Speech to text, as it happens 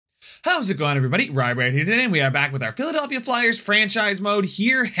How's it going, everybody? Rye right here today, and we are back with our Philadelphia Flyers franchise mode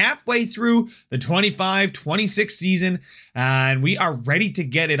here halfway through the 25-26 season, and we are ready to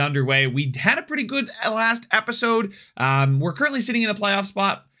get it underway. We had a pretty good last episode. We're currently sitting in a playoff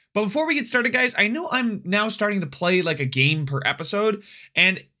spot, but before we get started, guys, I know I'm now starting to play like a game per episode,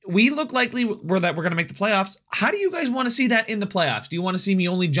 and we look likely that we're going to make the playoffs. How do you guys want to see that in the playoffs? Do you want to see me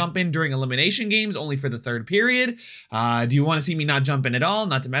only jump in during elimination games, only for the third period? Do you want to see me not jump in at all,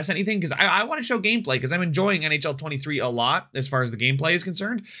 not to mess anything? Because I want to show gameplay, because I'm enjoying NHL 23 a lot as far as the gameplay is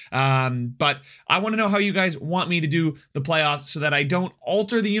concerned. But I want to know how you guys want me to do the playoffs so that I don't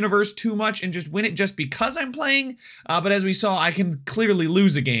alter the universe too much and just win it just because I'm playing. But as we saw, I can clearly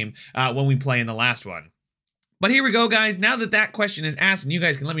lose a game when we play in the last one. But here we go, guys. Now that that question is asked, and you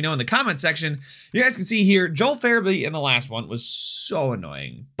guys can let me know in the comment section, you guys can see here, Joel Farabee in the last one was so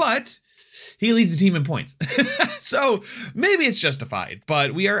annoying, but he leads the team in points. So maybe it's justified,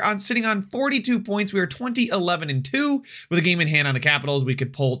 but we are sitting on 42 points. We are 20-11-2 with a game in hand on the Capitals. We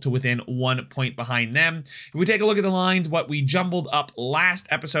could pull to within 1 point behind them. If we take a look at the lines, what we jumbled up last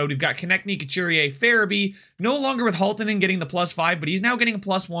episode, we've got Konechny, Couturier, Farabee, no longer with Haltonen getting the +5, but he's now getting a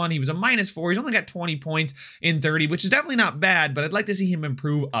 +1. He was a -4. He's only got 20 points in 30, which is definitely not bad, but I'd like to see him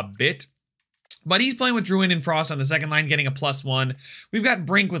improve a bit. But he's playing with Drouin and Frost on the second line, getting a +1. We've got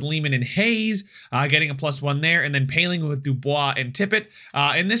Brink with Lehman and Hayes, getting a +1 there, and then Paling with Dubois and Tippett.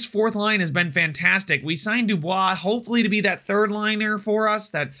 And this fourth line has been fantastic. We signed Dubois, hopefully to be that third liner for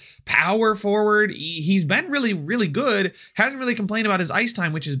us, that power forward. He's been really, really good. Hasn't really complained about his ice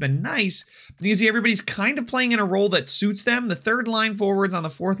time, which has been nice. You can see everybody's kind of playing in a role that suits them. The third line forwards on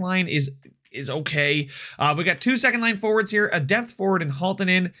the fourth line is okay. We got two second line forwards here, a depth forward in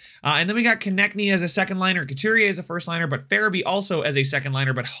Haltonen, and then we got Konechny as a second liner, Couturier as a first liner, but Farabee also as a second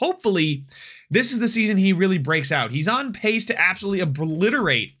liner. But hopefully this is the season he really breaks out. He's on pace to absolutely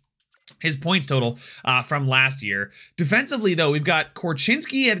obliterate his points total from last year. Defensively, though, we've got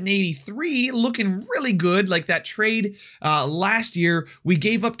Korchinski at an 83, looking really good. Like that trade last year, we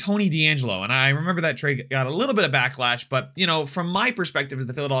gave up Tony DeAngelo, and I remember that trade got a little bit of backlash, but, you know, from my perspective as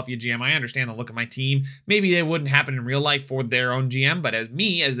the Philadelphia GM, I understand the look of my team. Maybe they wouldn't happen in real life for their own GM, but as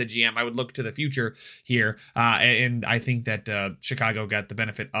me, as the GM, I would look to the future here, and I think that Chicago got the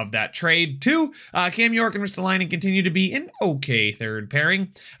benefit of that trade, too. Cam York and Ristolainen continue to be an okay third pairing.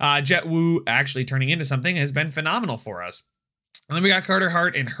 Jet Wu actually turning into something has been phenomenal for us. And then we got Carter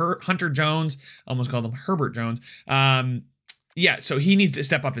Hart and Hunter Jones. Almost called him Herbert Jones. Yeah, so he needs to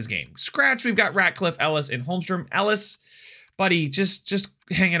step up his game. Scratch, we've got Ratcliffe, Ellis, and Holmstrom. Ellis, buddy, just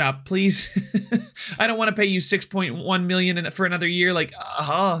hang it up, please. I don't want to pay you $6.1 million for another year. Like,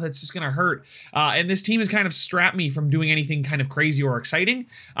 oh, that's just gonna hurt. And this team has kind of strapped me from doing anything kind of crazy or exciting,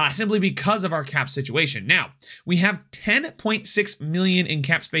 simply because of our cap situation. Now, we have $10.6 million in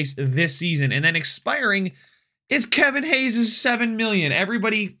cap space this season, and then expiring is Kevin Hayes' $7 million.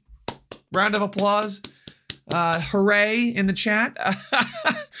 Everybody, round of applause. Hooray in the chat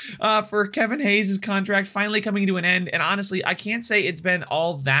for Kevin Hayes' contract finally coming to an end. And honestly, I can't say it's been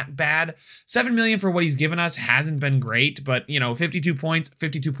all that bad. $7 million for what he's given us hasn't been great, but you know, 52 points,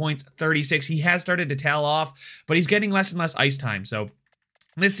 36. He has started to tail off, but he's getting less and less ice time. So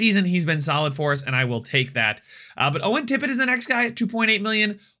this season, he's been solid for us, and I will take that. But Owen Tippett is the next guy at $2.8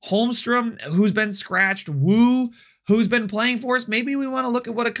 million. Holmstrom, who's been scratched. Wu, who's been playing for us. Maybe we want to look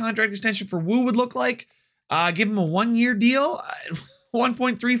at what a contract extension for Wu would look like. Give him a 1-year deal,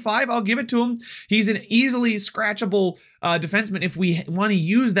 1.35. I'll give it to him. He's an easily scratchable defenseman if we want to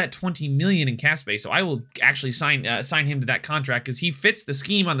use that $20 million in cap space. So I will actually sign him to that contract because he fits the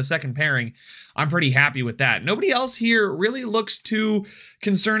scheme on the second pairing. I'm pretty happy with that. Nobody else here really looks too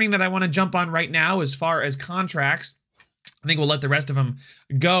concerning that I want to jump on right now as far as contracts. I think we'll let the rest of them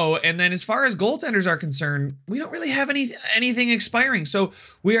go. And then as far as goaltenders are concerned, we don't really have anything expiring. So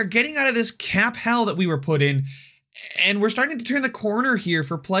we are getting out of this cap hell that we were put in. And we're starting to turn the corner here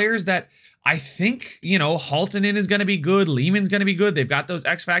for players that I think, you know, Haltonen is going to be good. Lehman's going to be good. They've got those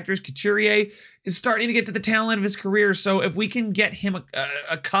X factors. Couturier is starting to get to the tail end of his career. So if we can get him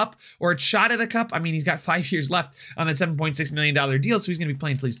a cup or a shot at a cup, I mean, he's got 5 years left on that $7.6 million deal. So he's going to be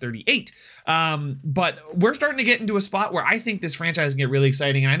playing till he's 38. But we're starting to get into a spot where I think this franchise can get really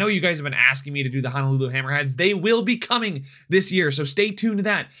exciting. And I know you guys have been asking me to do the Honolulu Hammerheads. They will be coming this year. So stay tuned to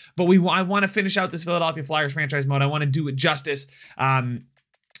that. But I want to finish out this Philadelphia Flyers franchise mode. I want to do it justice.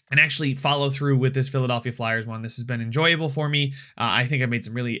 And actually follow through with this Philadelphia Flyers one. This has been enjoyable for me. I think I've made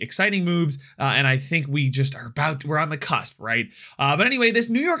some really exciting moves, and I think we just are we're on the cusp, right? But anyway, this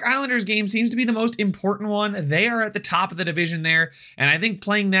New York Islanders game seems to be the most important one. They are at the top of the division there, and I think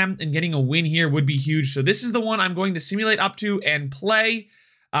playing them and getting a win here would be huge. So this is the one I'm going to simulate up to and play.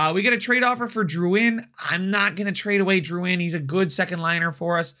 We get a trade offer for Drouin. I'm not going to trade away Drouin. He's a good second liner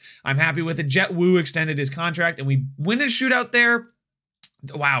for us. I'm happy with it. Jet Wu extended his contract, and we win a shootout there.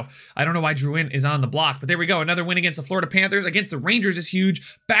 Wow, I don't know why Drouin is on the block, but there we go. Another win against the Florida Panthers. Against the Rangers is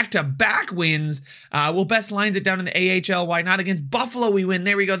huge. Back-to-back wins. We'll best lines it down in the AHL. Why not? Against Buffalo, we win.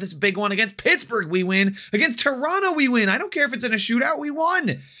 There we go. This is a big one. Against Pittsburgh, we win. Against Toronto, we win. I don't care if it's in a shootout. We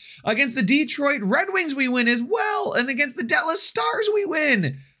won. Against the Detroit Red Wings, we win as well. And against the Dallas Stars, we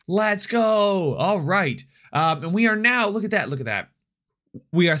win. Let's go. All right. And we are now, look at that. Look at that.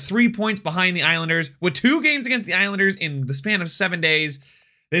 We are 3 points behind the Islanders with 2 games against the Islanders in the span of 7 days.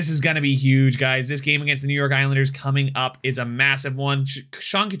 This is going to be huge, guys. This game against the New York Islanders coming up is a massive one.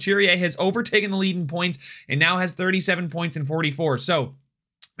 Sean Couturier has overtaken the lead in points and now has 37 points in 44. So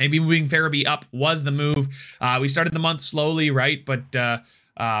maybe moving Farabee up was the move. We started the month slowly, right? But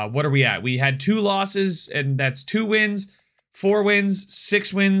what are we at? We had 2 losses, and that's 2 wins, 4 wins,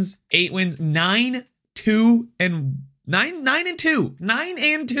 6 wins, 8 wins, 9 and 2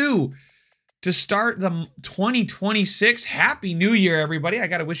 to start the 2026. Happy New Year, everybody. I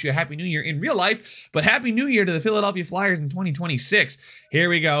got to wish you a Happy New Year in real life, but Happy New Year to the Philadelphia Flyers in 2026. Here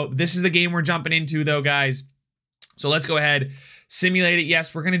we go. This is the game we're jumping into, though, guys. So let's go ahead, simulate it.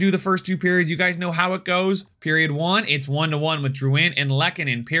 Yes, we're going to do the first 2 periods. You guys know how it goes. Period 1, it's 1-1 with Drouin and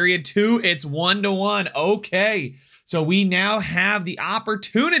Lehkonen. Period 2, it's 1-1. Okay, so we now have the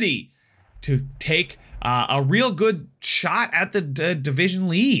opportunity to take a real good shot at the division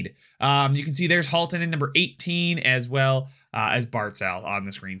lead. You can see there's Halton in number 18 as well as Bartzell on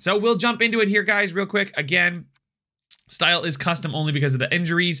the screen. So we'll jump into it here, guys, real quick. Again, style is custom only because of the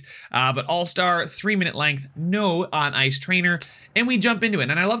injuries, but all-star, 3-minute length, no on-ice trainer, and we jump into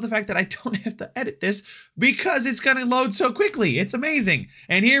it. And I love the fact that I don't have to edit this because it's going to load so quickly. It's amazing.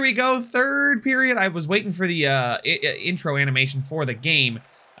 And here we go, 3rd period. I was waiting for the intro animation for the game.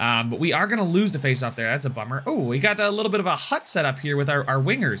 But we are going to lose the face-off there. That's a bummer. Oh, we got a little bit of a hut set up here with our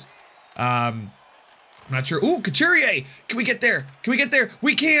wingers. I'm not sure. Ooh, Couturier. Can we get there? Can we get there?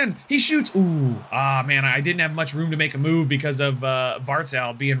 We can. He shoots. Ooh. Ah, man, I didn't have much room to make a move because of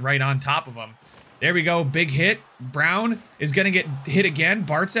Bartzell being right on top of him. There we go. Big hit. Brown is going to get hit again.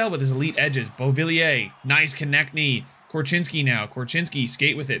 Bartzell with his elite edges. Beauvillier. Nice connect knee. Korchinski now. Korchinski.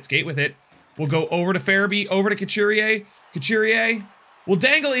 Skate with it. Skate with it. We'll go over to Farabee. Over to Couturier. Couturier. We'll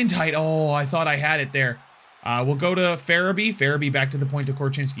dangle in tight. Oh, I thought I had it there. We'll go to Farabee. Farabee back to the point to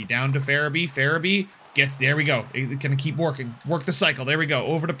Korchinski. Down to Farabee. Farabee gets, there we go. It's gonna keep working. Work the cycle. There we go.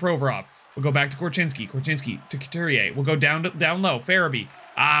 Over to Provorov. We'll go back to Korchinski. Korchinski to Couturier. We'll go down low. Farabee.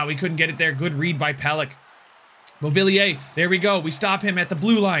 Ah, we couldn't get it there. Good read by Pelech. Beauvillier. There we go. We stop him at the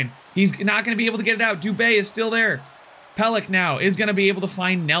blue line. He's not gonna be able to get it out. Dubé is still there. Pelech now is going to be able to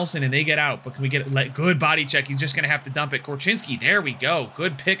find Nelson, and they get out. But can we get it? Good body check. He's just going to have to dump it. Korchinski, there we go.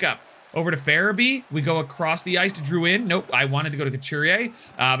 Good pickup. Over to Farabee. We go across the ice to Drouin. Nope, I wanted to go to Couturier,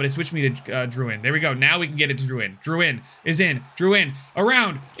 but it switched me to Drouin. There we go. Now we can get it to Drouin. Drouin is in. Drouin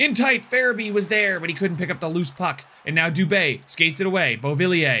around. In tight. Farabee was there, but he couldn't pick up the loose puck. And now Dubé skates it away.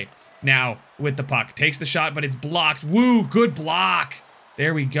 Beauvillier now with the puck. Takes the shot, but it's blocked. Woo, good block.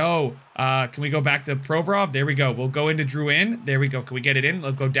 There we go. Can we go back to Provorov? There we go. We'll go into Drouin. There we go. Can we get it in?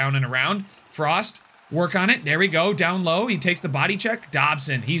 Let's go down and around. Frost, work on it. There we go. Down low. He takes the body check.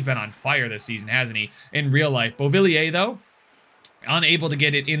 Dobson, he's been on fire this season, hasn't he? In real life. Beauvillier, though, unable to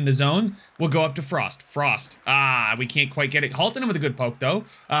get it in the zone. We'll go up to Frost. Frost. Ah, we can't quite get it. Halton with a good poke, though.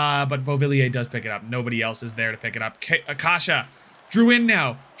 But Beauvillier does pick it up. Nobody else is there to pick it up. Akasha. Drouin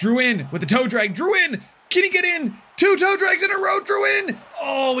now. Drouin with the toe drag. Drouin! Can he get in? 2 toe drags in a row, Drouin!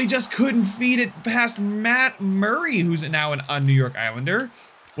 Oh, we just couldn't feed it past Matt Murray, who's now a New York Islander.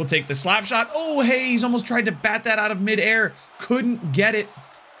 We'll take the slap shot. Oh, Hayes almost tried to bat that out of midair. Couldn't get it.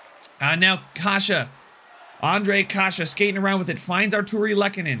 Now Kasha. Andre Kasha skating around with it. Finds Arturi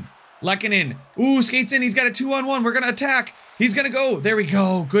Lehkonen. Lehkonen. Ooh, skates in. He's got a 2-on-1. We're going to attack. He's going to go. There we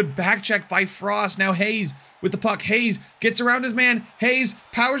go. Good back check by Frost. Now Hayes with the puck. Hayes gets around his man. Hayes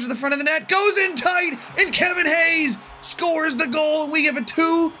powers to the front of the net. Goes in tight. And Kevin Hayes scores the goal. And we give a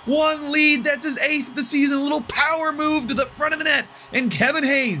 2-1 lead. That's his 8th of the season. A little power move to the front of the net. And Kevin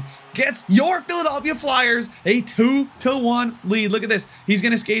Hayes gets your Philadelphia Flyers a 2-1 lead. Look at this. He's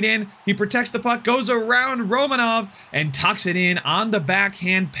going to skate in. He protects the puck, goes around Romanov, and tucks it in on the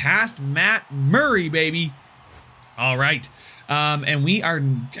backhand past Matt Murray, baby. All right. And we are,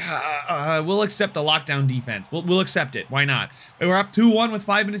 we'll accept the lockdown defense. We'll accept it. Why not? We're up 2-1 with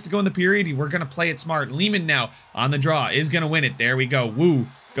 5 minutes to go in the period. We're going to play it smart. Lehman now on the draw is going to win it. There we go. Woo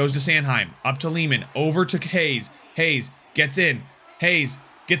goes to Sanheim. Up to Lehman. Over to Hayes. Hayes gets in. Hayes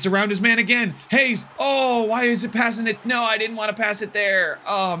Gets around his man again. Hayes. Oh, why is it passing it? No, I didn't want to pass it there.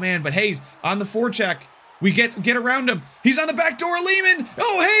 Oh, man. But Hayes on the forecheck. We get around him. He's on the back door. Lehman.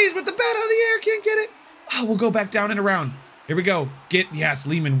 Oh, Hayes with the bat out of the air. Can't get it. Oh, we'll go back down and around. Here we go. Yes,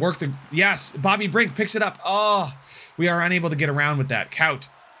 Lehman. Work the... Yes, Bobby Brink picks it up. Oh, we are unable to get around with that. Cout.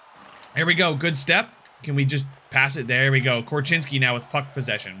 Here we go. Good step. Can we just pass it? There we go. Korchinski now with puck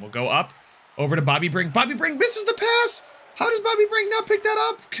possession. We'll go up over to Bobby Brink. Bobby Brink misses the pass. How does Bobby Brink not pick that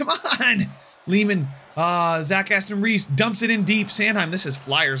up? Come on. Lehman. Zach Aston Reese dumps it in deep. Sanheim. This is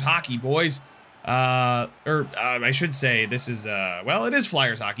Flyers hockey, boys. I should say this is, well, it is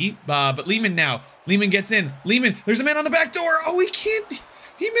Flyers hockey. But Lehman now. Lehman gets in. Lehman. There's a man on the back door. Oh, he can't.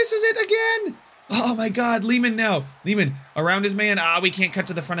 He misses it again. Oh, my God. Lehman now. Lehman around his man. We can't cut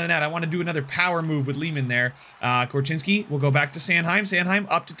to the front of the net. I want to do another power move with Lehman there. Korchinski will go back to Sanheim. Sanheim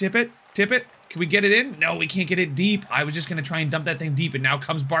up to Tippett. Tippett. Can we get it in? No, we can't get it deep. I was just going to try and dump that thing deep, and now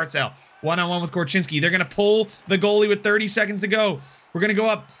comes Bartzell. One-on-one with Korchinski. They're going to pull the goalie with 30 seconds to go. We're going to go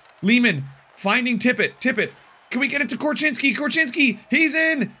up. Lehman finding Tippett. Tippett. Can we get it to Korchinski? Korchinski. He's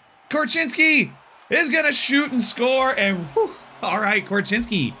in. Korchinski is going to shoot and score, and whew, all right,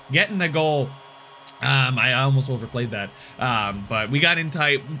 Korchinski getting the goal. I almost overplayed that, but we got in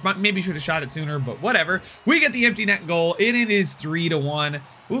tight. Maybe should have shot it sooner, but whatever. We get the empty net goal, and it is 3-1.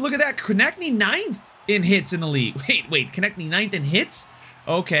 Ooh, look at that. Konechny 9th in hits in the league. Wait, Konechny 9th in hits?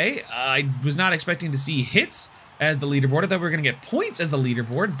 Okay, I was not expecting to see hits as the leaderboard. I thought we were going to get points as the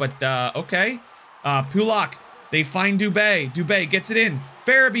leaderboard, but okay. Pulak, they find Dubé. Dubé gets it in.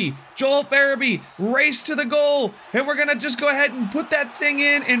 Farabee, Joel Farabee, race to the goal, and we're going to just go ahead and put that thing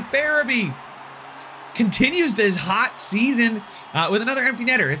in, and Farabee continues his hot season with another empty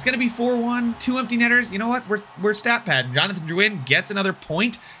netter. It's going to be 4-1, 2 empty netters. You know what? We're stat pad. Jonathan Drouin gets another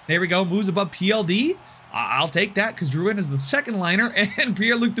point. There we go. Moves above PLD. I'll take that because Drouin is the second liner and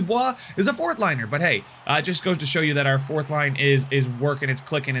Pierre-Luc Dubois is a fourth liner. But hey, it just goes to show you that our fourth line is working. It's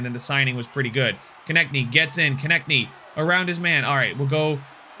clicking, and then the signing was pretty good. Konechny gets in. Konechny around his man. All right, we'll go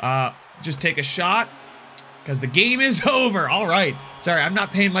just take a shot, because the game is over. All right. Sorry, I'm not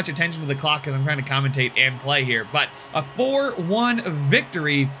paying much attention to the clock because I'm trying to commentate and play here. But a 4-1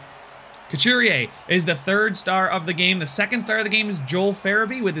 victory. Couturier is the third star of the game. The second star of the game is Joel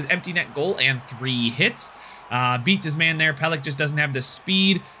Farabee with his empty net goal and 3 hits. Beats his man there. Pelech just doesn't have the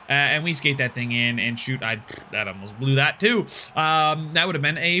speed, and we skate that thing in and shoot. That almost blew that too. That would have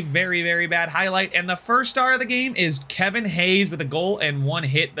been a very, very bad highlight. And the first star of the game is Kevin Hayes with a goal and 1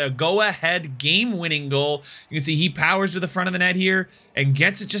 hit. The go-ahead game-winning goal. You can see he powers to the front of the net here and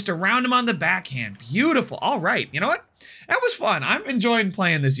gets it just around him on the backhand. Beautiful. All right. You know what? That was fun. I'm enjoying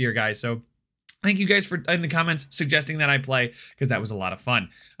playing this year, guys. So thank you guys for in the comments suggesting that I play, because that was a lot of fun.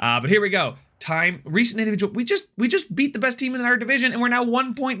 But here we go. Recent individual. We just beat the best team in our division, and we're now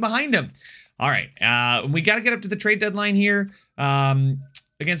 1 point behind them. All right. We got to get up to the trade deadline here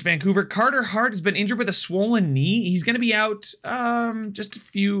against Vancouver. Carter Hart has been injured with a swollen knee. He's going to be out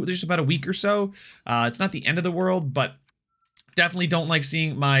just about a week or so. It's not the end of the world, but definitely don't like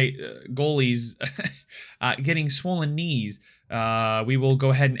seeing my goalies getting swollen knees. We will go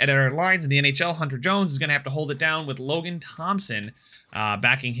ahead and edit our lines in the NHL. Hunter Jones is going to have to hold it down with Logan Thompson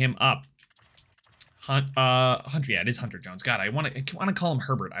backing him up. Hunter, yeah, it is Hunter Jones. God, I want to call him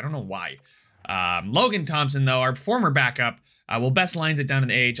Herbert. I don't know why. Logan Thompson, though, our former backup, will best lines it down in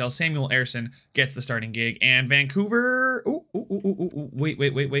the AHL. Samuel Ersson gets the starting gig, and Vancouver. Wait.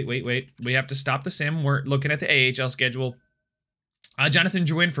 We have to stop the sim. We're looking at the AHL schedule. Jonathan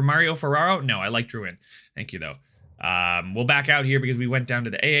Drouin for Mario Ferraro. No, I like Drouin. Thank you, though. We'll back out here because we went down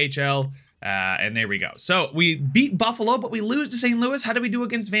to the AHL, and there we go. So we beat Buffalo, but we lose to St. Louis. How do we do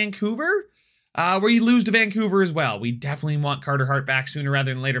against Vancouver? We lose to Vancouver as well. We definitely want Carter Hart back sooner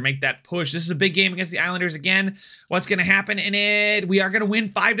rather than later. Make that push. This is a big game against the Islanders again. What's going to happen in it? We are going to win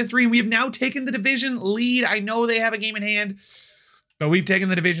 5-3. We have now taken the division lead. I know they have a game in hand, but we've taken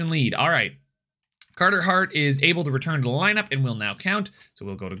the division lead. All right. Carter Hart is able to return to the lineup and will now count. So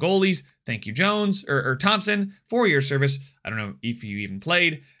we'll go to goalies. Thank you, Jones, or Thompson, for your service. I don't know if you even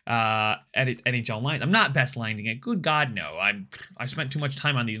played at NHL lines. I'm not best lining it. Good God, no. I spent too much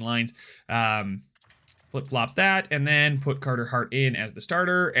time on these lines. Flip-flop that, and then put Carter Hart in as the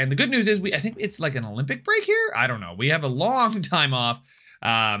starter. And the good news is I think it's like an Olympic break here. I don't know. We have a long time off.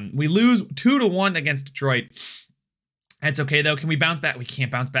 We lose 2-1 against Detroit. That's okay, though. Can we bounce back? We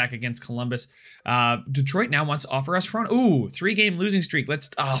can't bounce back against Columbus. Detroit now wants to offer us front. Ooh, 3-game losing streak. Let's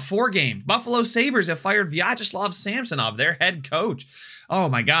 4-game. Buffalo Sabres have fired Vyacheslav Samsonov, their head coach. Oh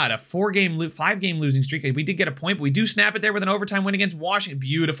my God, a 5-game losing streak. We did get a point, but we do snap it there with an overtime win against Washington.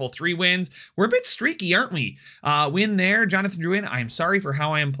 Beautiful, 3 wins. We're a bit streaky, aren't we? Win there, Jonathan Drouin. I am sorry for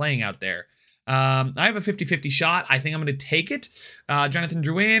how I am playing out there. I have a 50-50 shot. I think I'm going to take it. Jonathan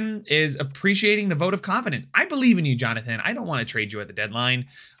Drouin is appreciating the vote of confidence. I believe in you, Jonathan. I don't want to trade you at the deadline.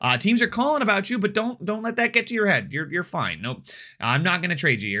 Teams are calling about you, but don't let that get to your head. You're fine. Nope. I'm not going to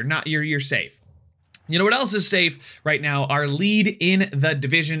trade you. You're safe. You know what else is safe right now? Our lead in the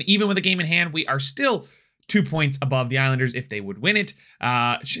division. Even with a game in hand, we are still 2 points above the Islanders if they would win it.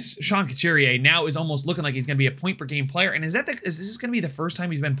 Sean Couturier now is almost looking like he's going to be a point-per-game player. And is this going to be the first time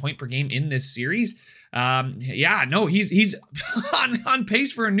he's been point-per-game in this series? Yeah, no, he's on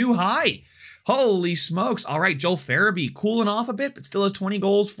pace for a new high. Holy smokes. All right, Joel Farabee cooling off a bit, but still has 20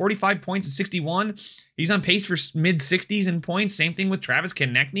 goals, 45 points, and 61. He's on pace for mid-60s in points. Same thing with Travis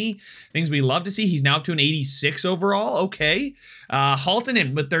Konechny. Things we love to see. He's now up to an 86 overall. Okay.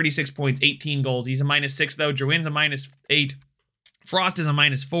 Haltonen with 36 points, 18 goals. He's a -6, though. Drouin's a -8. Frost is a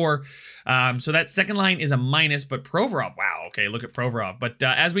 -4. So that second line is a minus, but Provorov, wow, okay, look at Provorov. But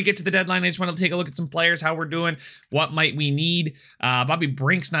as we get to the deadline, I just want to take a look at some players, how we're doing, what might we need. Bobby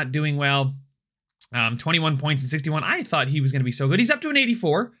Brink's not doing well. 21 points and 61. I thought he was going to be so good. He's up to an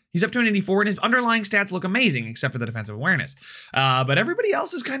 84. He's up to an 84, and his underlying stats look amazing, except for the defensive awareness. But everybody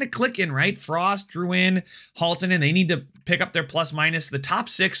else is kind of clicking, right? Frost, Drouin, Haltonen, they need to pick up their plus-minus. The top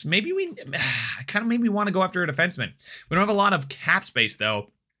 6, maybe I kind of maybe want to go after a defenseman. We don't have a lot of cap space,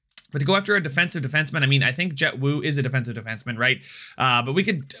 though. But to go after a defensive defenseman, I mean, I think Jet Wu is a defensive defenseman, right? But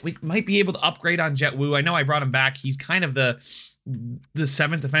we might be able to upgrade on Jet Wu. I know I brought him back. He's kind of the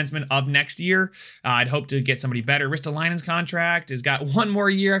 7th defenseman of next year. I'd hope to get somebody better. Ristolainen's contract has got 1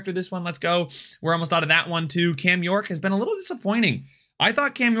 more year after this one. Let's go. We're almost out of that one too. Cam York has been a little disappointing. I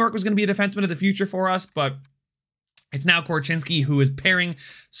thought Cam York was going to be a defenseman of the future for us, but it's now Korchinski who is pairing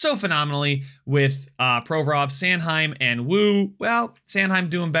so phenomenally with Provorov, Sanheim, and Wu. Well, Sanheim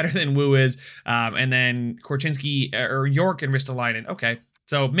doing better than Wu is. And then Korchinski or York and Ristolainen. Okay,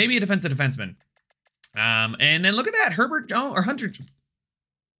 so maybe a defensive defenseman. And then look at that,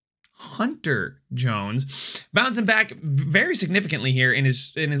 Hunter Jones bouncing back very significantly here in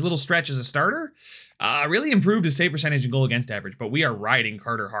his little stretch as a starter. Really improved his save percentage and goal against average, but we are riding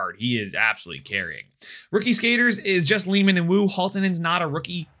Carter hard. He is absolutely carrying. Rookie skaters is just Lehman and Wu. Haltonen's not a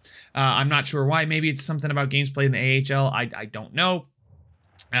rookie. I'm not sure why. Maybe it's something about games played in the AHL. I don't know.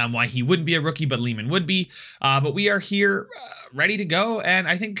 Why he wouldn't be a rookie, but Lehman would be. But we are here ready to go. And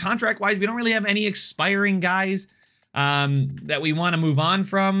I think contract-wise, we don't really have any expiring guys that we want to move on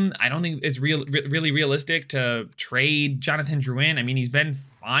from. I don't think it's really realistic to trade Jonathan Drouin. I mean, he's been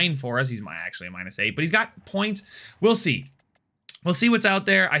fine for us. He's actually a -8, but he's got points. We'll see. We'll see what's out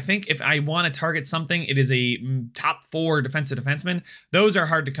there. I think if I want to target something, it is a top 4 defensive defenseman. Those are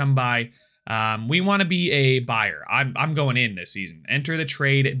hard to come by. We want to be a buyer. I'm going in this season. Enter the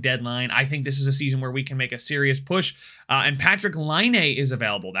trade deadline. I think this is a season where we can make a serious push. And Patrick Laine is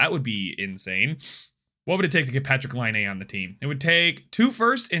available. That would be insane. What would it take to get Patrick Laine on the team? It would take 2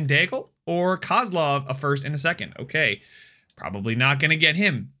 firsts in Daigle or Kozlov a first and a second. Okay, probably not going to get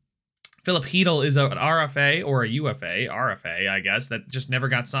him. Philip Hedl is an RFA or a UFA, RFA, I guess, that just never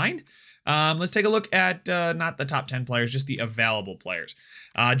got signed. Let's take a look at not the top 10 players, just the available players.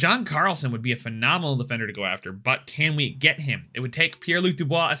 John Carlson would be a phenomenal defender to go after, but can we get him? It would take Pierre-Luc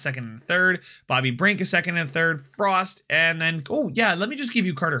Dubois a second and a third, Bobby Brink a second and a third, Frost, and then, oh yeah, let me just give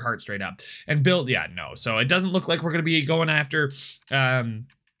you Carter Hart straight up. And Bill, yeah, no. So it doesn't look like we're going to be going after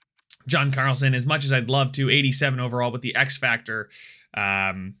John Carlson as much as I'd love to. 87 overall with the X Factor.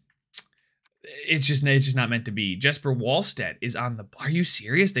 It's just not meant to be. Jesper Wallstedt is on the. Are you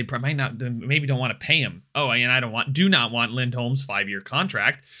serious? They might not. Maybe don't want to pay him. Oh, and I do not want Lindholm's 5-year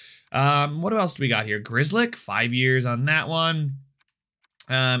contract. What else do we got here? Grizzlick, 5 years on that one.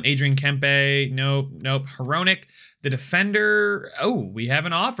 Adrian Kempe, nope. Hronik, the defender. Oh, we have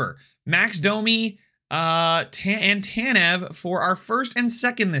an offer. Max Domi, and Tanev for our first and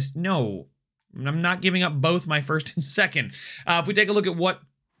second. No, I'm not giving up both my first and second. If we take a look at what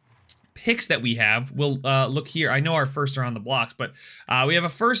picks that we have, we'll look here. I know our firsts are on the blocks, but we have a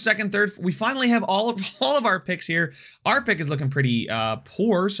first, second, third. We finally have all of our picks here. Our pick is looking pretty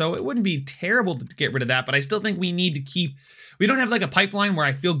poor, so it wouldn't be terrible to get rid of that, but I still think we need to keep. We don't have like a pipeline where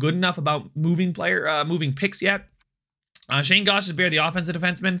I feel good enough about moving picks yet. Shane Gostisbehere, the offensive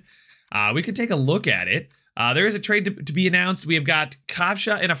defenseman. We could take a look at it. There is a trade to be announced. We have got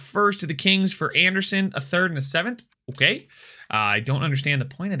Kavsha and a first to the Kings for Anderson, a third and a seventh. Okay. I don't understand the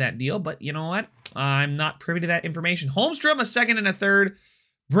point of that deal, but you know what? I'm not privy to that information. Holmstrom, a second and a third.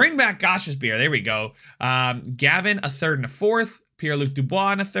 Bring back Gosh's beer. There we go. Gavin, a third and a fourth. Pierre-Luc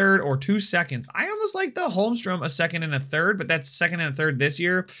Dubois in a third, or 2 seconds. I almost like the Holmstrom, a second and a third, but that's second and a third this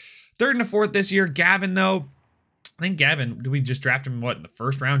year. Third and a fourth this year. Gavin, though, I think Gavin, did we just draft him, what, in the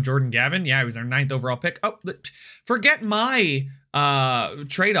first round? Jordan Gavin? Yeah, he was our 9th overall pick. Oh, forget my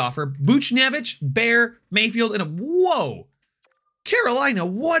trade offer. Buchnevich, Bear, Mayfield, and a... Whoa! Carolina,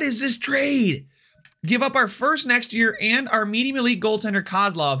 what is this trade? Give up our first next year and our medium elite goaltender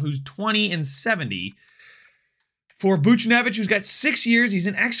Kozlov, who's 20 and 70. For Buchnevich, who's got 6 years. He's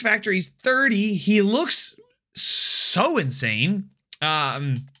an X Factor. He's 30. He looks so insane.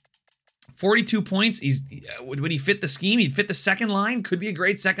 42 points. Would he fit the scheme? He'd fit the second line. Could be a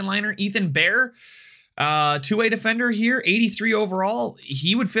great second liner. Ethan Bear, two-way defender here, 83 overall.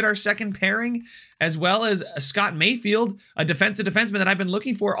 He would fit our second pairing, as well as Scott Mayfield, a defensive defenseman that I've been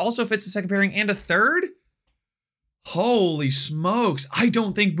looking for, also fits the second pairing and a third. Holy smokes. I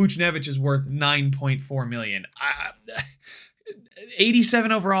don't think Buchnevich is worth $9.4 million.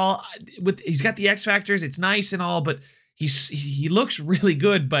 87 overall. He's got the X factors. It's nice and all, but he looks really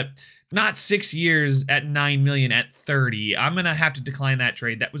good, but not 6 years at $9 million at 30. I'm going to have to decline that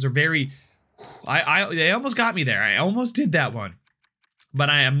trade. That was a very... they almost got me there. I almost did that one,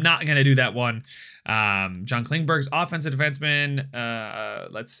 but I am not going to do that one. John Klingberg's offensive defenseman.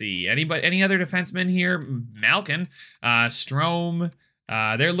 Let's see. Any other defensemen here? Malkin, Strome.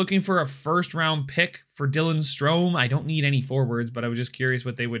 They're looking for a first-round pick for Dylan Strome. I don't need any forwards, but I was just curious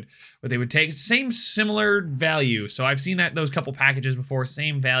what they would take. Same similar value. So I've seen those couple packages before.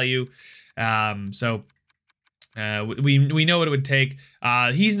 Same value. We know what it would take.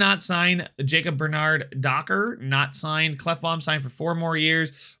 He's not signed. Jacob Bernard Docker not signed. Clefbaum signed for 4 more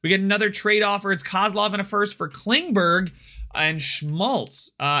years. We get another trade offer. It's Kozlov and a first for Klingberg and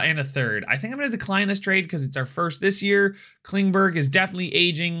Schmaltz and a third. I think I'm going to decline this trade because it's our first this year. Klingberg is definitely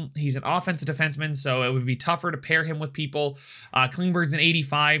aging. He's an offensive defenseman, so it would be tougher to pair him with people. Klingberg's an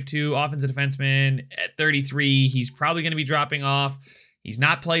 85 too, offensive defenseman at 33. He's probably going to be dropping off. He's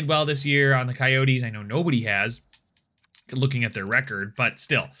not played well this year on the Coyotes. I know nobody has, looking at their record, but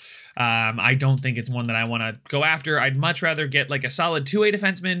still, I don't think it's one that I want to go after. I'd much rather get like a solid two-way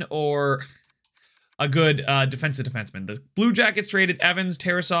defenseman or a good defensive defenseman. The Blue Jackets traded Evans,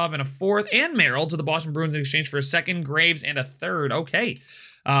 Tarasov, and a fourth, and Merrill to the Boston Bruins in exchange for a second, Graves, and a third. Okay,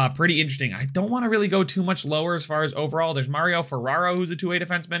 pretty interesting. I don't want to really go too much lower as far as overall. There's Mario Ferraro, who's a two-way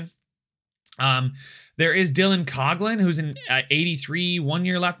defenseman. There is Dylan Coughlin, who's an 83, 1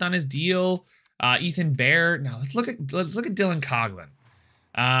 year left on his deal. Ethan Bear. Now let's look at Dylan Coughlin.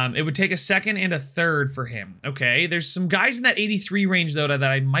 It would take a second and a third for him. Okay, there's some guys in that 83 range though that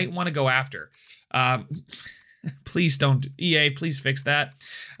I might want to go after. Please don't, EA, please fix that.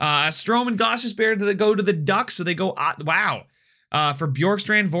 Strome and Gosh's Bear go to the Ducks, so they go wow. For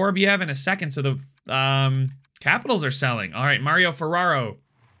Bjorkstrand, Vorobiev, and a second. So the Capitals are selling. All right, Mario Ferraro.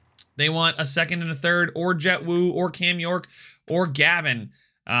 They want a second and a third, or Jet Wu, or Cam York, or Gavin.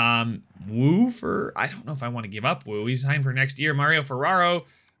 Wu for, I don't know if I want to give up Wu. He's signed for next year. Mario Ferraro,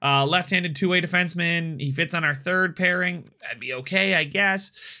 left-handed two-way defenseman. He fits on our third pairing. That'd be okay, I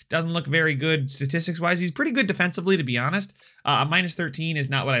guess. Doesn't look very good statistics-wise. He's pretty good defensively, to be honest. A -13 is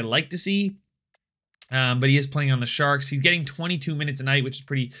not what I like to see. But he is playing on the Sharks. He's getting 22 minutes a night, which is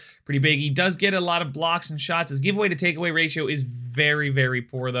pretty big. He does get a lot of blocks and shots. His giveaway to takeaway ratio is very, very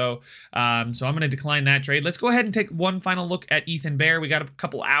poor, though. So I'm going to decline that trade. Let's go ahead and take one final look at Ethan Bear. We got a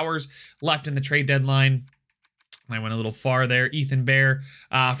couple hours left in the trade deadline. I went a little far there. Ethan Bear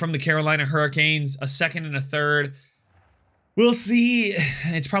from the Carolina Hurricanes, a second and a third. We'll see.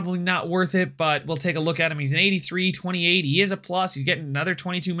 It's probably not worth it, but we'll take a look at him. He's an 83, 28. He is a plus. He's getting another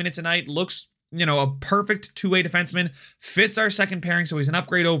 22 minutes a night. Looks, you know, a perfect two-way defenseman. Fits our second pairing, so he's an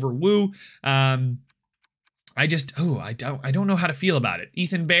upgrade over Wu. I don't know how to feel about it.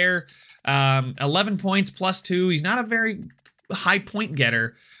 Ethan Bear, 11 points plus 2. He's not a very high point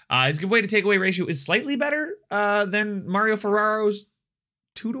getter. His giveaway to takeaway ratio is slightly better than Mario Ferraro's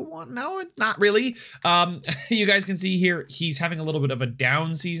 2-1. No, not really. You guys can see here he's having a little bit of a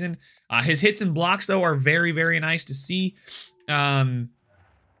down season. His hits and blocks, though, are very, very nice to see.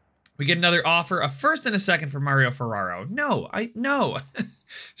 We get another offer, a first and a second for Mario Ferraro. No.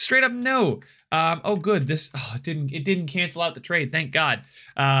 Straight up no. Oh, good. It didn't cancel out the trade. Thank God.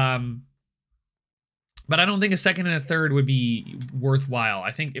 But I don't think a second and a third would be worthwhile.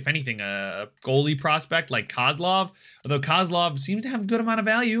 I think, if anything, a goalie prospect like Kozlov, although Kozlov seems to have a good amount of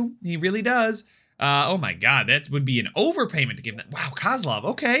value. He really does. Oh, my God. That would be an overpayment to give them. Wow, Kozlov.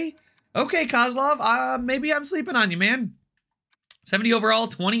 Okay. Okay, Kozlov, maybe I'm sleeping on you, man. 70 overall,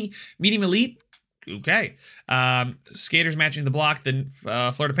 20 medium elite. Okay. Skaters matching the block. The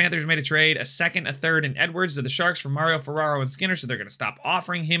Florida Panthers made a trade. A second, a third, and Edwards to the Sharks for Mario Ferraro and Skinner, so they're going to stop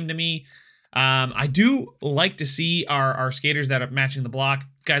offering him to me. I do like to see our skaters that are matching the block.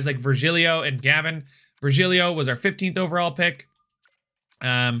 Guys like Virgilio and Gavin. Virgilio was our 15th overall pick.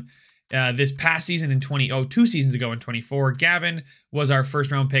 This past season in 2 seasons ago in 24. Gavin was our first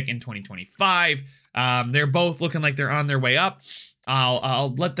round pick in 2025. They're both looking like they're on their way up.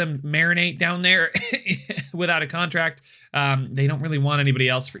 I'll let them marinate down there without a contract. They don't really want anybody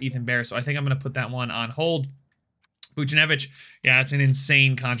else for Ethan Bear, so I think I'm going to put that one on hold. Buchnevich, yeah, it's an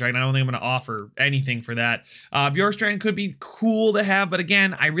insane contract. I don't think I'm going to offer anything for that. Bjorkstrand could be cool to have, but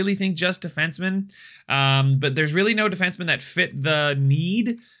again, I really think just defensemen. But there's really no defenseman that fit the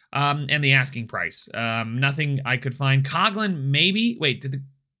need and the asking price. Nothing I could find. Coughlin, maybe. Wait, did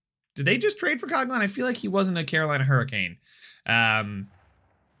they just trade for Coughlin? I feel like he wasn't a Carolina Hurricane.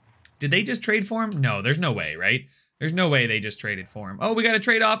 Did they just trade for him? No, there's no way, right? There's no way they just traded for him. Oh, we got a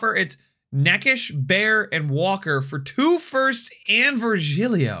trade offer. It's Neckish, Bear, and Walker for 2 firsts and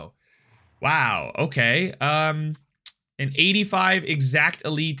Virgilio. Wow, okay. An 85 exact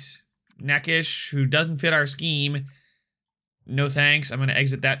elite Neckish who doesn't fit our scheme. No thanks. I'm going to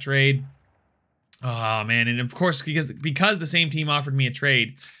exit that trade. Oh, man. And of course, because the same team offered me a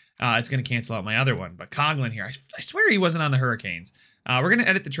trade, it's going to cancel out my other one. But Coughlin here, I swear he wasn't on the Hurricanes. We're going to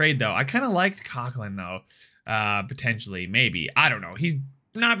edit the trade, though. I kind of liked Coughlin, though. Potentially, maybe. I don't know. He's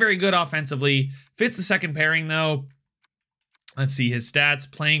not very good offensively. Fits the second pairing, though. Let's see his stats.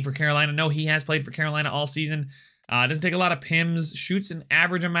 Playing for Carolina. No, he has played for Carolina all season. Doesn't take a lot of PIMs. Shoots an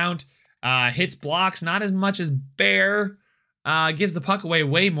average amount. Hits blocks. Not as much as Bear. Gives the puck away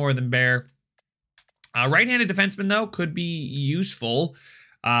way more than Bear. Right-handed defenseman, though, could be useful.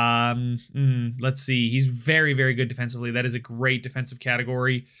 Let's see. He's very, very good defensively. That is a great defensive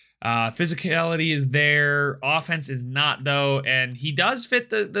category. Physicality is there. Offense is not, though. And he does fit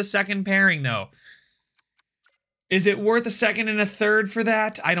the second pairing, though. Is it worth a second and a third for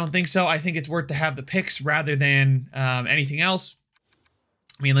that? I don't think so. I think it's worth to have the picks rather than anything else.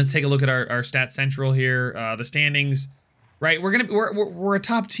 I mean, let's take a look at our Stats Central here. The standings. Right, we're a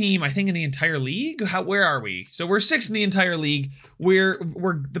top team, I think, in the entire league. Where are we? So we're 6th in the entire league. We're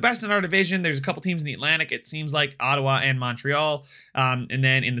the best in our division. There's a couple teams in the Atlantic. It seems like Ottawa and Montreal. And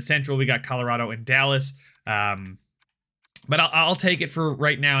then in the Central, we got Colorado and Dallas. But I'll take it for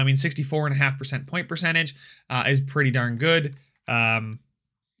right now. I mean, 64.5% point percentage is pretty darn good. The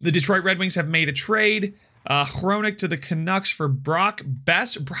Detroit Red Wings have made a trade. Chronic to the Canucks for Brock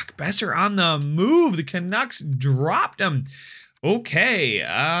Besser. Brock Besser on the move. The Canucks dropped him. Okay.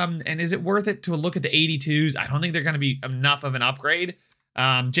 And is it worth it to look at the 82s? I don't think they're going to be enough of an upgrade.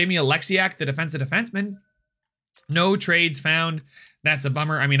 Jamie Alexiak, the defensive defenseman. No trades found. That's a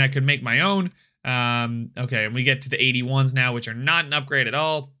bummer. I mean, I could make my own. Okay, and we get to the 81s now, which are not an upgrade at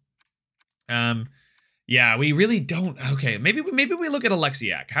all. Yeah, we really don't. Okay, maybe we look at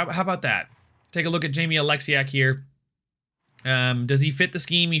Alexiak. How about that? Take a look at Jamie Alexiak here. Does he fit the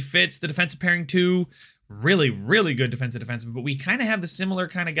scheme? He fits the defensive pairing too. Really, really good defensive defenseman. But we kind of have the similar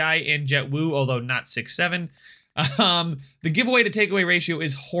kind of guy in Jet Wu, although not 6'7". The giveaway to takeaway ratio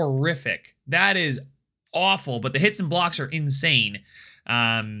is horrific. That is awful, but the hits and blocks are insane.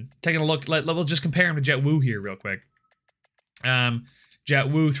 Taking a look, we'll just compare him to Jet Wu here real quick. Jet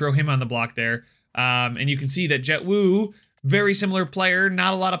Wu, throw him on the block there. And you can see that Jet Wu, very similar player,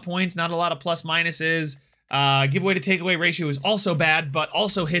 not a lot of points, not a lot of plus minuses. Giveaway to takeaway ratio is also bad, but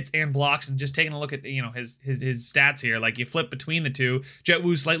also hits and blocks. And just taking a look at, you know, his stats here, like you flip between the two. Jet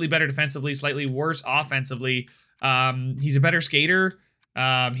Wu's slightly better defensively, slightly worse offensively. He's a better skater.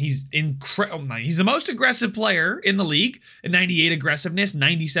 He's incredible. He's the most aggressive player in the league. 98 aggressiveness,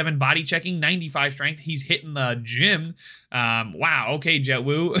 97 body checking, 95 strength. He's hitting the gym. Wow. Okay, Jet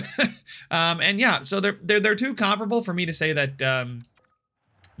Wu. And yeah, so they're too comparable for me to say that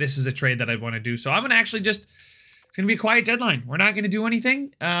this is a trade that I'd want to do. So I'm gonna actually it's gonna be a quiet deadline. We're not gonna do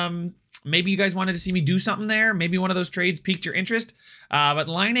anything. Maybe you guys wanted to see me do something there. Maybe one of those trades piqued your interest. But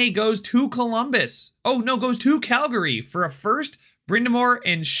Line A goes to Columbus. Oh no, goes to Calgary for a first. Brindamore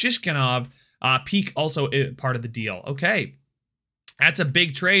and Shishkinov. Peak also part of the deal. Okay. That's a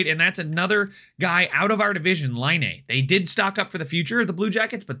big trade, and that's another guy out of our division, Line A. They did stock up for the future of the Blue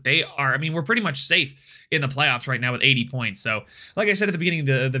Jackets, but they are, I mean, we're pretty much safe in the playoffs right now with 80 points. So, like I said at the beginning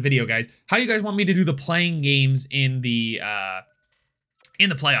of the video, guys, how do you guys want me to do the playing games in the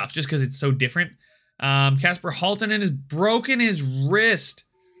playoffs? Just because it's so different. Casper Haltonen has broken his wrist.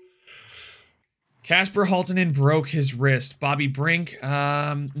 Casper Haltonen broke his wrist. Bobby Brink,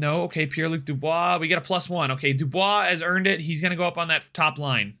 no. Okay, Pierre-Luc Dubois. We get a +1. Okay, Dubois has earned it. He's going to go up on that top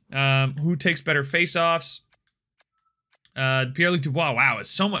line. Who takes better face-offs? Pierre-Luc Dubois. Wow, it's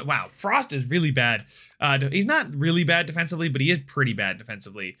so much. Wow, Frost is really bad. He's not really bad defensively, but he is pretty bad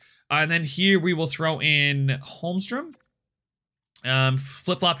defensively. And then here we will throw in Holmstrom.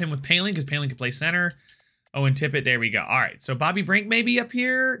 Flip-flop him with Paling because Paling can play center. Owen Tippett, there we go. All right, so Bobby Brink maybe up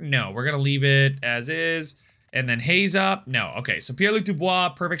here? No, we're going to leave it as is. And then Hayes up? No. Okay, so Pierre-Luc Dubois,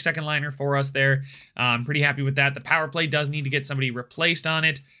 perfect second liner for us there. I'm pretty happy with that. The power play does need to get somebody replaced on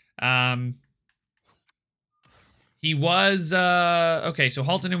it. He was, okay, so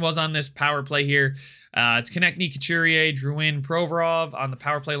Haltonen was on this power play here. It's Konechny, Couturier, Drouin, Provorov. On the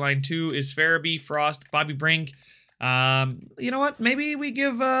power play line 2 is Farabee, Frost, Bobby Brink. You know what? Maybe we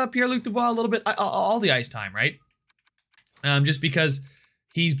give Pierre-Luc Dubois a little bit, all the ice time, right? Just because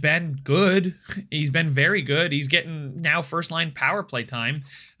he's been good. He's been very good. He's getting now first-line power play time.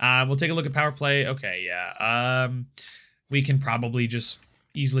 We'll take a look at power play. Okay, yeah. We can probably just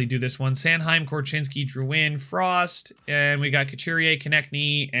easily do this one. Sanheim, Korchinski, Drouin, Frost, and we got Couturier,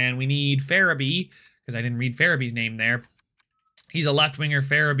 Konechny, and we need Farabee, because I didn't read Farabee's name there. He's a left winger.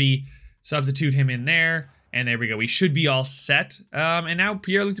 Farabee, substitute him in there. And there we go. We should be all set. And now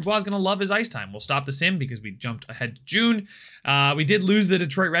Pierre-Luc Dubois is going to love his ice time. We'll stop the sim because we jumped ahead to June. We did lose the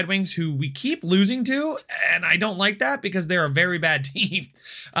Detroit Red Wings, who we keep losing to, and I don't like that because they're a very bad team.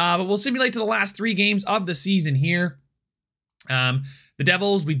 But we'll simulate to the last 3 games of the season here. The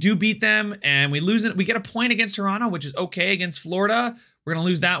Devils, we do beat them, and we lose it. We get a point against Toronto, which is okay against Florida. We're going to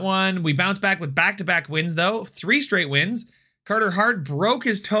lose that one. We bounce back with back-to-back wins, though. 3 straight wins. Carter Hart broke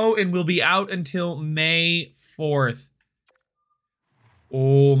his toe and will be out until May 4th.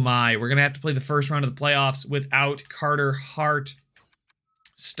 Oh my, we're going to have to play the first round of the playoffs without Carter Hart.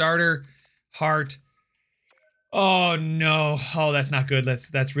 Starter Hart. Oh no. Oh, that's not good.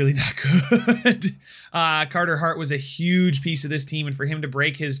 That's really not good. Carter Hart was a huge piece of this team, and for him to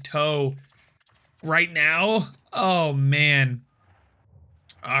break his toe right now, oh man.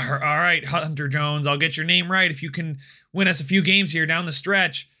 All right, Hunter Jones, I'll get your name right if you can win us a few games here down the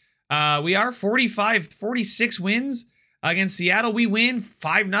stretch. We are 46 wins. Against Seattle, we win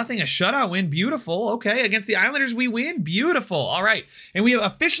 5-0, a shutout win. Beautiful. Okay, against the Islanders, we win. Beautiful. All right, and we have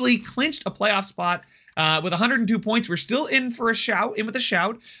officially clinched a playoff spot with 102 points. We're still in for a shout, for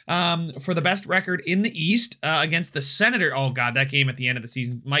the best record in the East against the Senator. Oh, God, that game at the end of the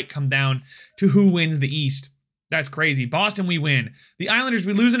season might come down to who wins the East. That's crazy. Boston, we win. The Islanders,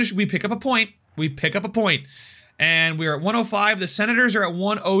 we lose, and we pick up a point. We pick up a point. And we're at 105. The Senators are at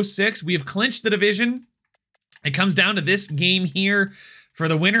 106. We have clinched the division. It comes down to this game here for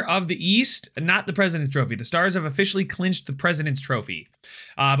the winner of the East, not the President's Trophy. The Stars have officially clinched the President's Trophy.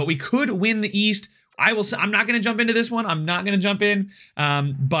 But we could win the East. I'm not going to jump into this one. I'm not going to jump in.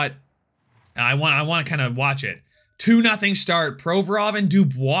 But I want to kind of watch it. 2-0 start. Provorov and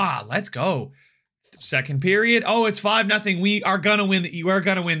Dubois. Let's go. Second period. Oh, it's 5-0. We are gonna win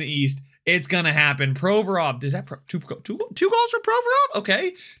the East. It's gonna happen. Provorov. Does that two goals for Provorov?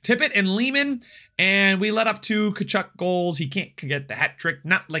 Okay. Tippett and Lehman, and we let up 2 Tkachuk goals. He can't get the hat trick.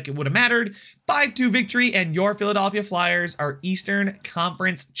 Not like it would have mattered. 5-2 victory, and your Philadelphia Flyers are Eastern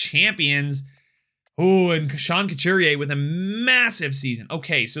Conference champions. Oh, and Sean Couturier with a massive season.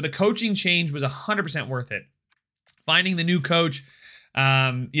 Okay, so the coaching change was 100% worth it. Finding the new coach.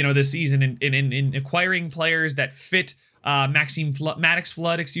 This season in acquiring players that fit Maddox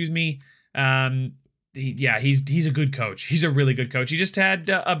Flood, excuse me. He's a good coach. He's a really good coach. He just had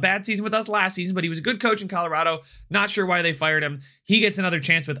a bad season with us last season, but he was a good coach in Colorado. Not sure why they fired him. He gets another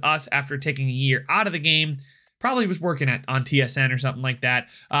chance with us after taking a year out of the game. Probably was working on TSN or something like that.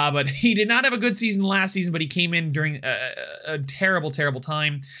 But he did not have a good season last season, but he came in during a terrible, terrible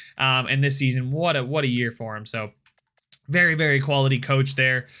time. And this season, what a year for him. So very, very quality coach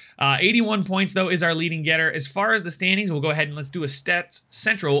there. 81 points, though, is our leading getter. As far as the standings, we'll go ahead and let's do a Stats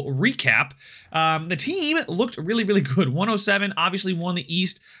Central recap. The team looked really, really good. 107, obviously won the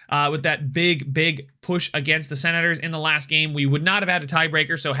East with that big, big push against the Senators in the last game. We would not have had a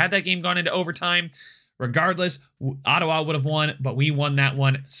tiebreaker, so had that game gone into overtime, regardless, Ottawa would have won, but we won that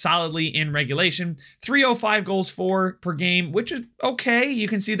one solidly in regulation. 305 goals for per game, which is okay. You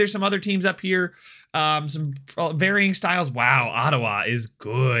can see there's some other teams up here. Some varying styles. Wow, Ottawa is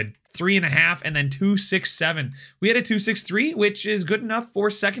good. 3.5 and then 267. We had a 263, which is good enough for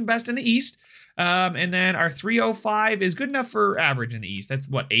second best in the East. And then our 305 is good enough for average in the East. That's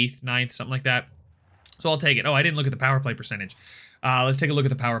what, 8th, 9th, something like that. So I'll take it. Oh, I didn't look at the power play percentage. Let's take a look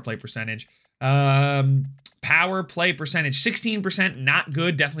at the power play percentage. power play percentage, 16%, not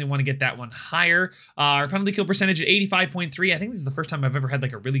good. Definitely want to get that one higher. Our penalty kill percentage at 85.3. I think this is the first time I've ever had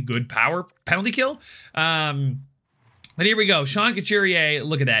like a really good power penalty kill. But here we go. Sean Couturier,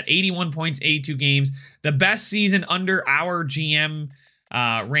 look at that. 81 points, 82 games. The best season under our GM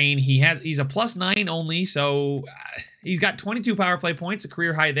reign. He's a +9 only, so he's got 22 power play points, a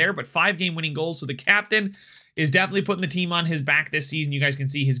career high there, but 5 game winning goals. So the captain is definitely putting the team on his back this season. You guys can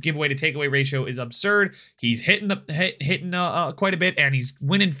see his giveaway to takeaway ratio is absurd. He's hitting quite a bit, and he's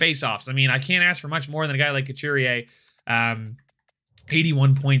winning faceoffs. I mean, I can't ask for much more than a guy like Couturier.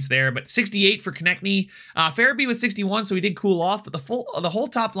 81 points there, but 68 for Konechny. Farabee with 61, so he did cool off, but the whole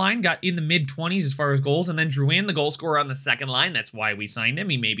top line got in the mid-20s as far as goals, and then Drouin, the goal scorer on the second line. That's why we signed him.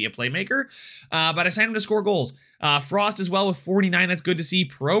 He may be a playmaker, but I signed him to score goals. Frost as well with 49. That's good to see.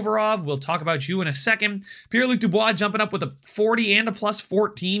 Provorov, we'll talk about you in a second. Pierre-Luc Dubois jumping up with a 40 and a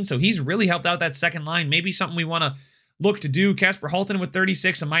 +14, so he's really helped out that second line. Maybe something we want to look to do. Casper Halton with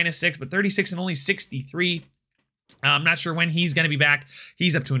 36, a -6, but 36 and only 63. I'm not sure when he's going to be back.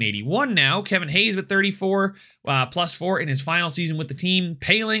 He's up to an 81 now. Kevin Hayes with 34, +4 in his final season with the team.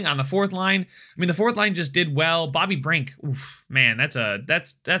 Paling on the fourth line. I mean, the fourth line just did well. Bobby Brink, oof, man, that's a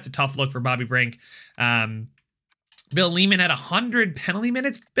tough look for Bobby Brink. Bill Lehman had 100 penalty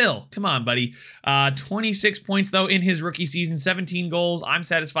minutes. Bill, come on, buddy. 26 points, though, in his rookie season. 17 goals. I'm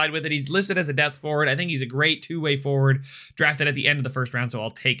satisfied with it. He's listed as a depth forward. I think he's a great two-way forward. Drafted at the end of the first round, so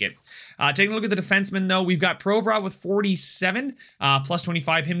I'll take it. Taking a look at the defensemen, though, we've got Provorov with 47,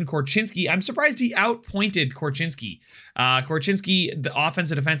 +25, him and Korchinski. I'm surprised he outpointed Korchinski. Korchinski, the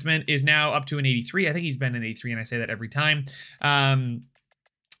offensive defenseman, is now up to an 83. I think he's been an 83, and I say that every time.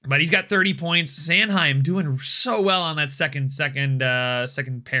 But he's got 30 points. Sanheim doing so well on that second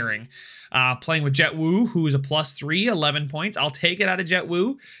pairing. Playing with Jet Wu, who is a +3, 11 points. I'll take it out of Jet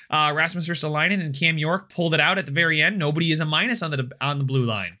Wu. Rasmus Ristolainen and Cam York pulled it out at the very end. Nobody is a minus on the blue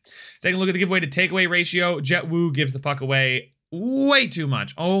line. Taking a look at the giveaway to takeaway ratio. Jet Wu gives the puck away way too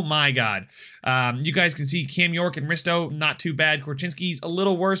much. Oh my God. You guys can see Cam York and Risto, not too bad. Korchinski's a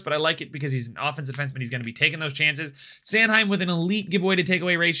little worse, but I like it because he's an offensive defenseman. He's going to be taking those chances. Sanheim with an elite giveaway to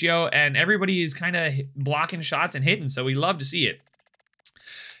takeaway ratio, and everybody is kind of blocking shots and hitting, so we love to see it.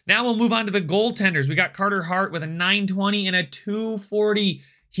 Now we'll move on to the goaltenders. We got Carter Hart with a 920 and a 240.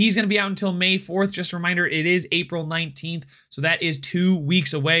 He's going to be out until May 4th. Just a reminder, it is April 19th, so that is 2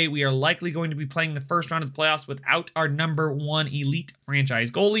 weeks away. We are likely going to be playing the first round of the playoffs without our #1 elite franchise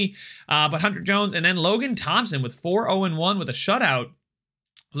goalie. But Hunter Jones and then Logan Thompson with 4-0-1 with a shutout.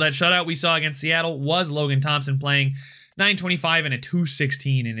 That shutout we saw against Seattle was Logan Thompson playing 925 and a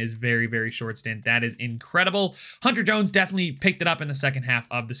 216 in his very, very short stint. That is incredible. Hunter Jones definitely picked it up in the second half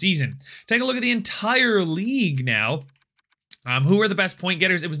of the season. Take a look at the entire league now. Who are the best point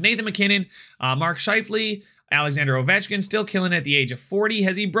getters? It was Nathan McKinnon, Mark Scheifele, Alexander Ovechkin, still killing it at the age of 40.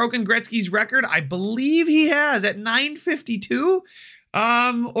 Has he broken Gretzky's record? I believe he has at 952.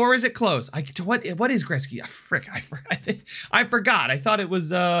 Or is it close? What is Gretzky? I forgot. I thought it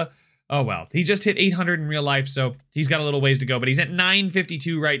was oh well. He just hit 800 in real life, so he's got a little ways to go, but he's at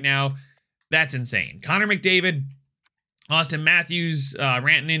 952 right now. That's insane. Connor McDavid, Austin Matthews,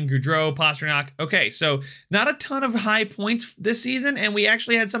 Rantanen, Gaudreau, Pastrnak. Okay, so not a ton of high points this season, and we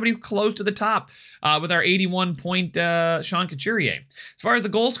actually had somebody close to the top with our 81-point Sean Couturier. As far as the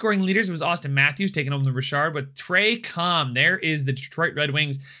goal-scoring leaders, it was Austin Matthews taking home the Richard, but Trey Comm, there is the Detroit Red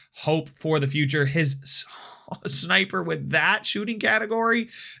Wings' hope for the future. His sniper with that shooting category,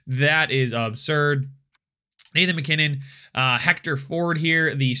 that is absurd. Nathan McKinnon, Hector Ford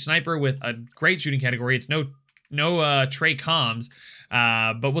here, the sniper with a great shooting category. It's no Trey Combs.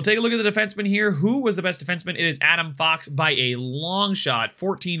 But we'll take a look at the defenseman here. Who was the best defenseman? It is Adam Fox by a long shot.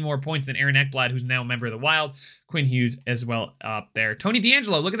 14 more points than Aaron Ekblad, who's now a member of the Wild. Quinn Hughes as well up there. Tony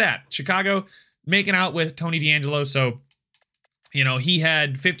DeAngelo, look at that. Chicago making out with Tony DeAngelo. So, you know, he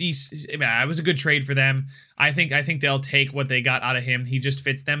had 50. It was a good trade for them. I think they'll take what they got out of him. He just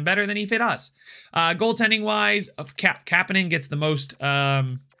fits them better than he fit us. Goaltending-wise, Kapanen gets the most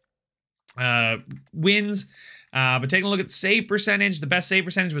wins. But taking a look at save percentage, the best save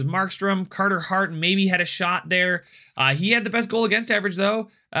percentage was Markstrom. Carter Hart maybe had a shot there. He had the best goal against average, though,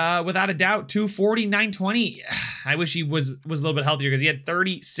 without a doubt. 240, 920. I wish he was a little bit healthier because he had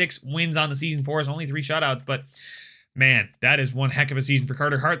 36 wins on the season for us, only 3 shutouts. But, man, that is one heck of a season for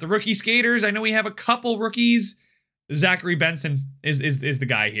Carter Hart. The rookie skaters, I know we have a couple rookies. Zachary Benson is the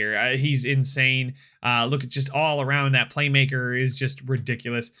guy here. He's insane. Look at just all around that playmaker is just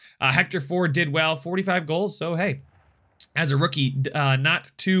ridiculous. Hector Ford did well, 45 goals. So, hey, as a rookie,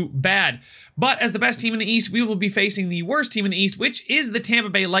 not too bad. But as the best team in the East, we will be facing the worst team in the East, which is the Tampa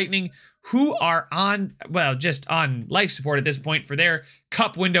Bay Lightning, who are on, well, just on life support at this point for their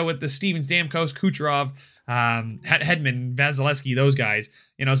cup window with the Steven Stamkos, Kucherov, Hedman, Vasilevsky, those guys.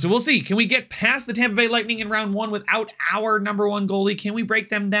 You know, so we'll see. Can we get past the Tampa Bay Lightning in round 1 without our #1 goalie? Can we break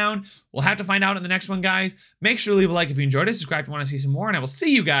them down? We'll have to find out in the next one, guys. Make sure to leave a like if you enjoyed it. Subscribe if you want to see some more, and I will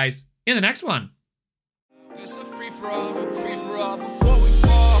see you guys in the next one. It's a free for all, free